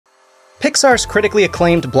Pixar's critically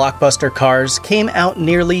acclaimed blockbuster Cars came out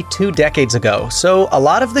nearly 2 decades ago, so a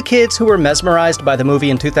lot of the kids who were mesmerized by the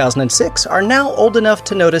movie in 2006 are now old enough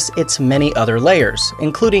to notice its many other layers,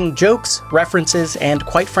 including jokes, references, and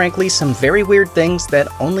quite frankly, some very weird things that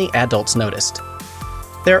only adults noticed.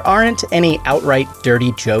 There aren't any outright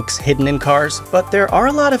dirty jokes hidden in Cars, but there are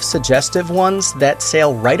a lot of suggestive ones that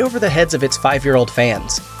sail right over the heads of its 5-year-old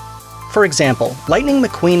fans. For example, Lightning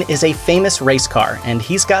McQueen is a famous race car, and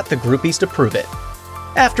he's got the groupies to prove it.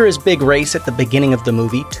 After his big race at the beginning of the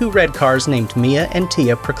movie, 2 red cars named Mia and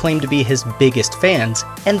Tia proclaim to be his biggest fans,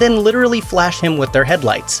 and then literally flash him with their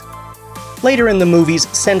headlights. Later in the movie's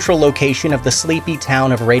central location of the sleepy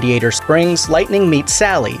town of Radiator Springs, Lightning meets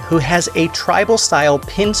Sally, who has a tribal-style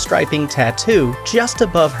pinstriping tattoo just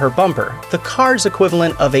above her bumper, the car's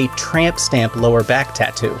equivalent of a tramp stamp lower back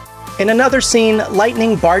tattoo. In another scene,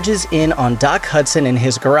 Lightning barges in on Doc Hudson in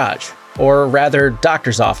his garage, or rather,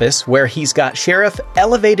 doctor's office, where he's got Sheriff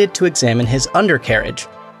elevated to examine his undercarriage.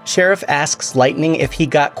 Sheriff asks Lightning if he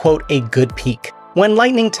got, quote, a good peek. When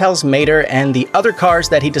Lightning tells Mater and the other cars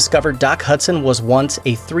that he discovered Doc Hudson was once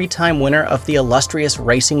a 3-time winner of the illustrious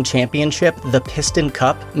racing championship, the Piston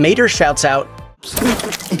Cup, Mater shouts out,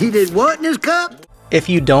 "He did what in his cup?" If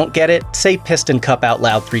you don't get it, say Piston Cup out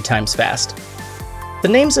loud 3 times fast. The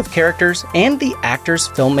names of characters and the actors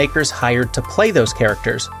filmmakers hired to play those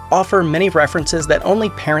characters offer many references that only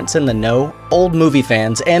parents in the know, old movie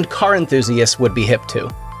fans, and car enthusiasts would be hip to.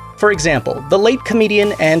 For example, the late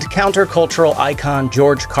comedian and countercultural icon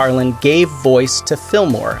George Carlin gave voice to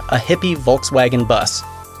Fillmore, a hippie Volkswagen bus.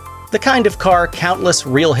 The kind of car countless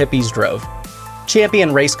real hippies drove.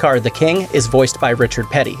 Champion race car The King is voiced by Richard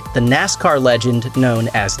Petty, the NASCAR legend known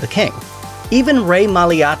as The King. Even Ray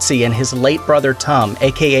Magliozzi and his late brother Tom,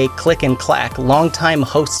 aka Click and Clack, longtime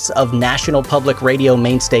hosts of National Public Radio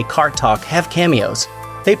mainstay Car Talk, have cameos.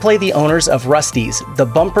 They play the owners of Rusty's, the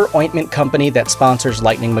bumper ointment company that sponsors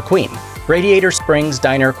Lightning McQueen. Radiator Springs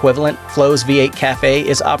diner equivalent, Flo's V8 Cafe,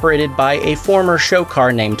 is operated by a former show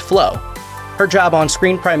car named Flo. Her job on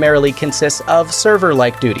screen primarily consists of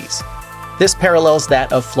server-like duties. This parallels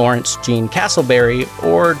that of Florence Jean Castleberry,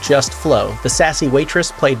 or just Flo, the sassy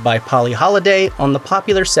waitress played by Polly Holliday on the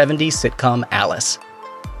popular 70s sitcom Alice.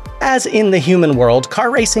 As in the human world, car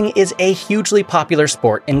racing is a hugely popular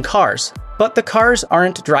sport in Cars. But the cars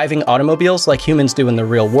aren't driving automobiles like humans do in the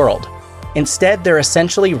real world. Instead, they're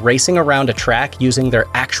essentially racing around a track using their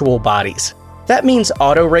actual bodies. That means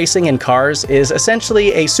auto racing in Cars is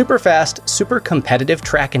essentially a super fast, super competitive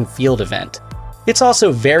track and field event. It's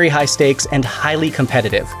also very high stakes and highly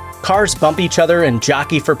competitive. Cars bump each other and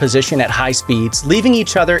jockey for position at high speeds, leaving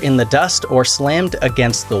each other in the dust or slammed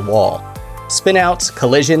against the wall. Spinouts,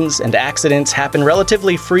 collisions, and accidents happen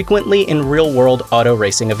relatively frequently in real-world auto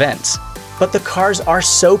racing events. But the cars are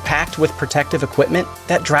so packed with protective equipment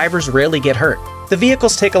that drivers rarely get hurt. The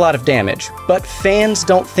vehicles take a lot of damage, but fans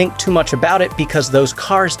don't think too much about it because those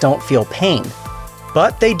cars don't feel pain.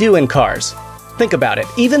 But they do in Cars. Think about it,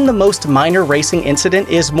 even the most minor racing incident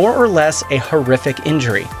is more or less a horrific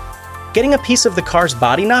injury. Getting a piece of the car's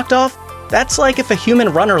body knocked off? That's like if a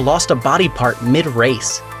human runner lost a body part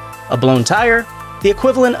mid-race. A blown tire? The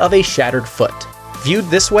equivalent of a shattered foot. Viewed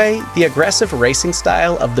this way, the aggressive racing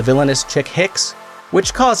style of the villainous Chick Hicks,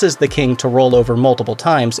 which causes the King to roll over multiple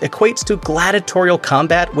times, equates to gladiatorial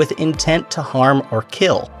combat with intent to harm or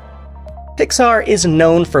kill. Pixar is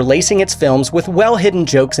known for lacing its films with well-hidden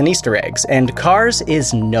jokes and Easter eggs, and Cars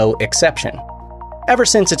is no exception. Ever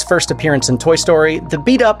since its first appearance in Toy Story, the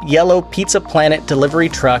beat-up yellow Pizza Planet delivery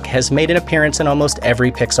truck has made an appearance in almost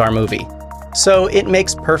every Pixar movie. So it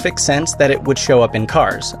makes perfect sense that it would show up in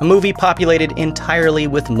Cars, a movie populated entirely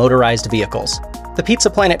with motorized vehicles. The Pizza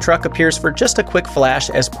Planet truck appears for just a quick flash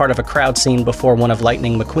as part of a crowd scene before one of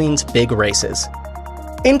Lightning McQueen's big races.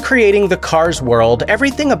 In creating the Cars world,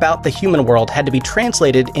 everything about the human world had to be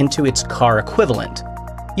translated into its car equivalent.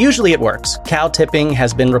 Usually it works. Cow tipping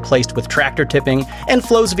has been replaced with tractor tipping, and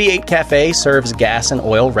Flo's V8 Cafe serves gas and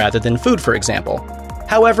oil rather than food, for example.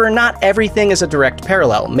 However, not everything is a direct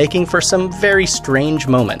parallel, making for some very strange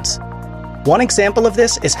moments. One example of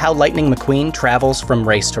this is how Lightning McQueen travels from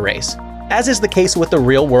race to race. As is the case with the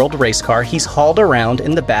real-world race car, he's hauled around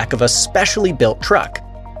in the back of a specially built truck.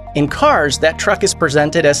 In Cars, that truck is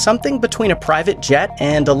presented as something between a private jet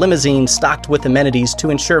and a limousine stocked with amenities to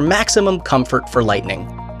ensure maximum comfort for Lightning.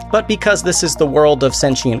 But because this is the world of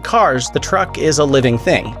sentient cars, the truck is a living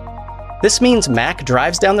thing. This means Mac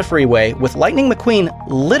drives down the freeway with Lightning McQueen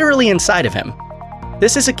literally inside of him.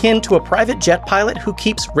 This is akin to a private jet pilot who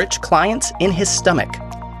keeps rich clients in his stomach.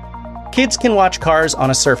 Kids can watch Cars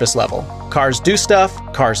on a surface level. Cars do stuff,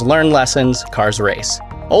 Cars learn lessons, Cars race.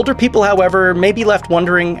 Older people, however, may be left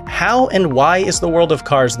wondering, how and why is the world of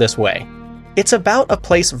Cars this way? It's about a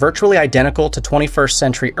place virtually identical to 21st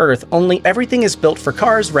century Earth, only everything is built for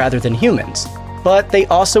cars rather than humans. But they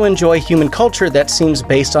also enjoy human culture that seems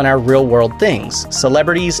based on our real-world things,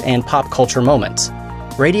 celebrities, and pop culture moments.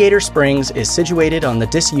 Radiator Springs is situated on the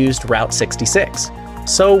disused Route 66.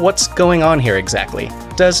 So what's going on here exactly?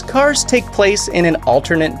 Does Cars take place in an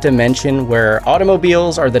alternate dimension where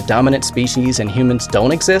automobiles are the dominant species and humans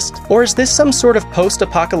don't exist? Or is this some sort of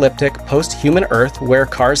post-apocalyptic, post-human Earth where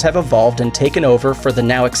cars have evolved and taken over for the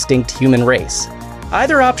now extinct human race?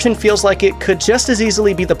 Either option feels like it could just as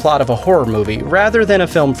easily be the plot of a horror movie rather than a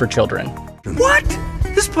film for children. What?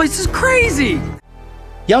 This place is crazy!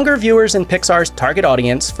 Younger viewers in Pixar's target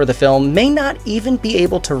audience for the film may not even be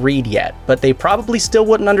able to read yet, but they probably still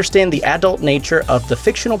wouldn't understand the adult nature of the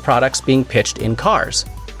fictional products being pitched in Cars.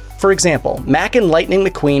 For example, Mac and Lightning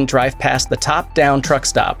McQueen drive past the top-down truck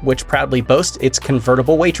stop, which proudly boasts its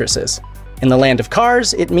convertible waitresses. In the land of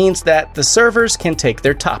Cars, it means that the servers can take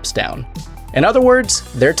their tops down. In other words,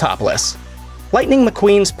 they're topless. Lightning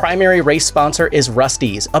McQueen's primary race sponsor is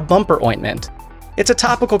Rusty's, a bumper ointment. It's a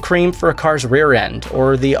topical cream for a car's rear end,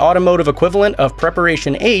 or the automotive equivalent of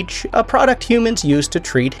Preparation H, a product humans use to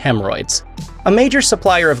treat hemorrhoids. A major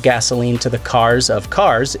supplier of gasoline to the cars of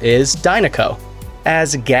Cars is Dynaco.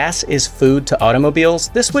 As gas is food to automobiles,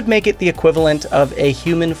 this would make it the equivalent of a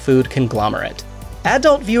human food conglomerate.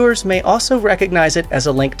 Adult viewers may also recognize it as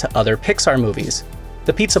a link to other Pixar movies.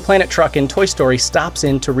 The Pizza Planet truck in Toy Story stops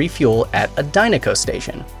in to refuel at a Dynaco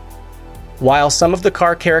station. While some of the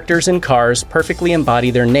car characters in Cars perfectly embody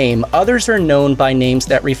their name, others are known by names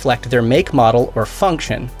that reflect their make, model, or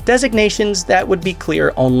function, designations that would be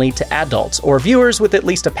clear only to adults or viewers with at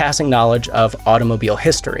least a passing knowledge of automobile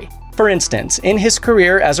history. For instance, in his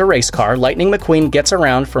career as a race car, Lightning McQueen gets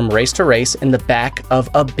around from race to race in the back of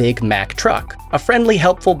a Big Mac truck, a friendly,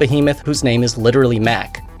 helpful behemoth whose name is literally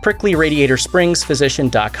Mac. Prickly Radiator Springs physician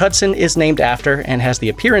Doc Hudson is named after and has the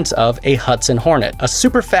appearance of a Hudson Hornet, a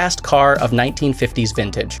super fast car of 1950s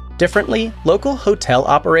vintage. Differently, local hotel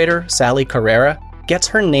operator Sally Carrera gets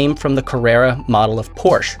her name from the Carrera model of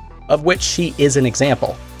Porsche, of which she is an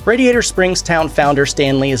example. Radiator Springs town founder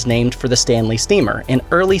Stanley is named for the Stanley Steamer, an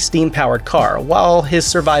early steam-powered car, while his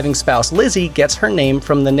surviving spouse Lizzie gets her name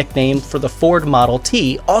from the nickname for the Ford Model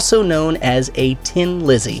T, also known as a Tin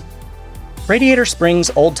Lizzie. Radiator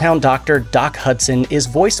Springs' Old Town doctor Doc Hudson is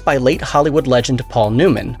voiced by late Hollywood legend Paul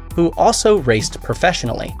Newman, who also raced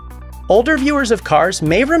professionally. Older viewers of Cars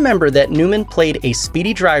may remember that Newman played a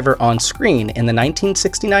speedy driver on screen in the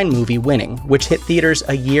 1969 movie Winning, which hit theaters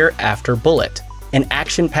a year after Bullitt, an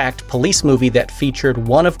action-packed police movie that featured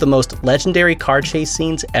one of the most legendary car chase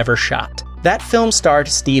scenes ever shot. That film starred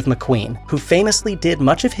Steve McQueen, who famously did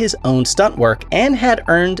much of his own stunt work and had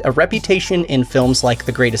earned a reputation in films like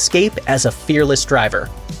The Great Escape as a fearless driver.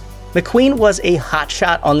 McQueen was a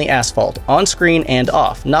hotshot on the asphalt, on screen and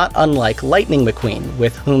off, not unlike Lightning McQueen,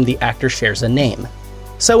 with whom the actor shares a name.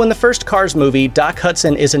 So in the first Cars movie, Doc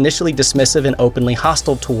Hudson is initially dismissive and openly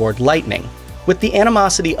hostile toward Lightning, with the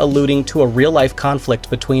animosity alluding to a real-life conflict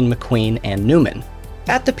between McQueen and Newman.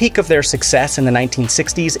 At the peak of their success in the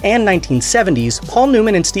 1960s and 1970s, Paul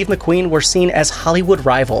Newman and Steve McQueen were seen as Hollywood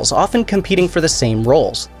rivals, often competing for the same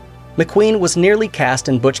roles. McQueen was nearly cast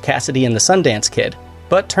in Butch Cassidy and the Sundance Kid,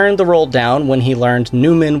 but turned the role down when he learned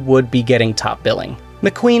Newman would be getting top billing.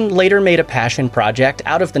 McQueen later made a passion project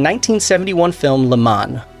out of the 1971 film Le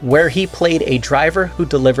Mans, where he played a driver who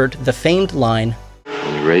delivered the famed line,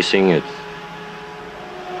 "When you're racing, it's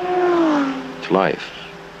life.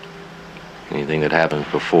 Anything that happens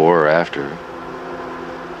before or after,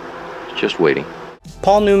 it's just waiting."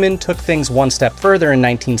 Paul Newman took things one step further in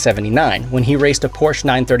 1979 when he raced a Porsche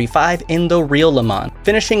 935 in the real Le Mans,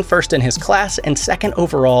 finishing first in his class and second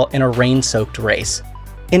overall in a rain-soaked race.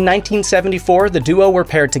 In 1974, the duo were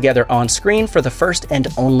paired together on screen for the first and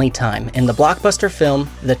only time in the blockbuster film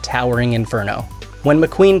The Towering Inferno. When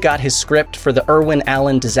McQueen got his script for the Irwin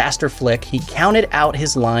Allen disaster flick, he counted out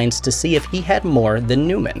his lines to see if he had more than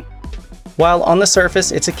Newman. While on the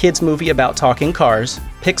surface it's a kid's movie about talking cars,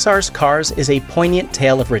 Pixar's Cars is a poignant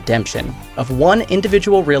tale of redemption, of one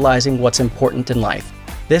individual realizing what's important in life.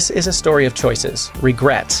 This is a story of choices,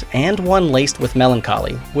 regrets, and one laced with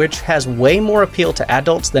melancholy, which has way more appeal to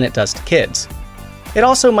adults than it does to kids. It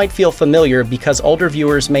also might feel familiar because older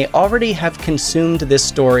viewers may already have consumed this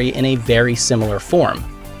story in a very similar form.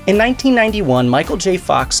 In 1991, Michael J.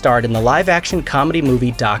 Fox starred in the live-action comedy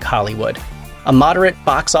movie Doc Hollywood, a moderate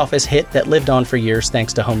box office hit that lived on for years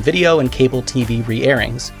thanks to home video and cable TV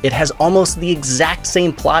re-airings. It has almost the exact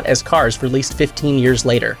same plot as Cars released 15 years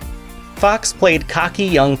later. Fox played cocky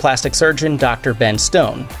young plastic surgeon Dr. Ben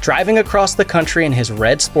Stone, driving across the country in his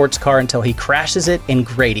red sports car until he crashes it in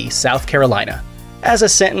Grady, South Carolina. As a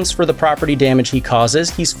sentence for the property damage he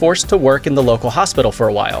causes, he's forced to work in the local hospital for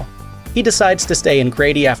a while. He decides to stay in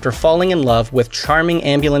Grady after falling in love with charming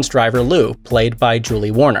ambulance driver Lou, played by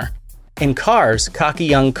Julie Warner. In Cars, cocky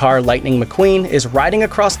young car Lightning McQueen is riding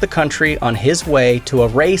across the country on his way to a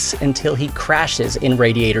race until he crashes in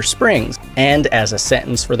Radiator Springs, and as a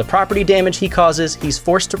sentence for the property damage he causes, he's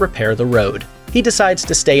forced to repair the road. He decides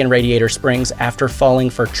to stay in Radiator Springs after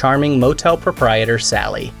falling for charming motel proprietor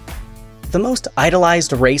Sally. The most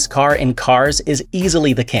idolized race car in Cars is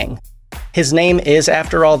easily the King. His name is,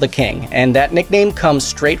 after all, the King, and that nickname comes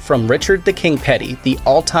straight from Richard the King Petty, the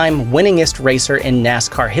all-time winningest racer in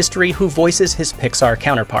NASCAR history who voices his Pixar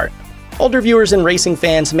counterpart. Older viewers and racing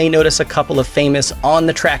fans may notice a couple of famous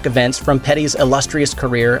on-the-track events from Petty's illustrious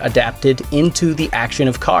career adapted into the action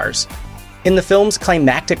of Cars. In the film's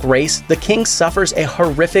climactic race, the King suffers a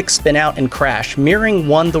horrific spin-out and crash, mirroring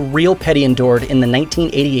one the real Petty endured in the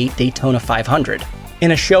 1988 Daytona 500.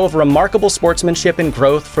 In a show of remarkable sportsmanship and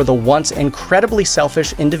growth for the once incredibly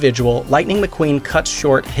selfish individual, Lightning McQueen cuts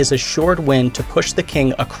short his assured win to push the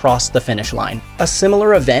King across the finish line. A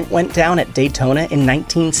similar event went down at Daytona in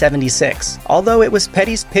 1976, although it was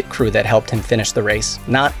Petty's pit crew that helped him finish the race,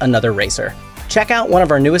 not another racer. Check out one of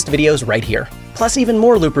our newest videos right here. Plus, even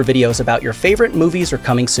more Looper videos about your favorite movies are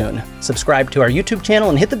coming soon. Subscribe to our YouTube channel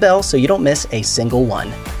and hit the bell so you don't miss a single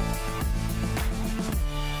one.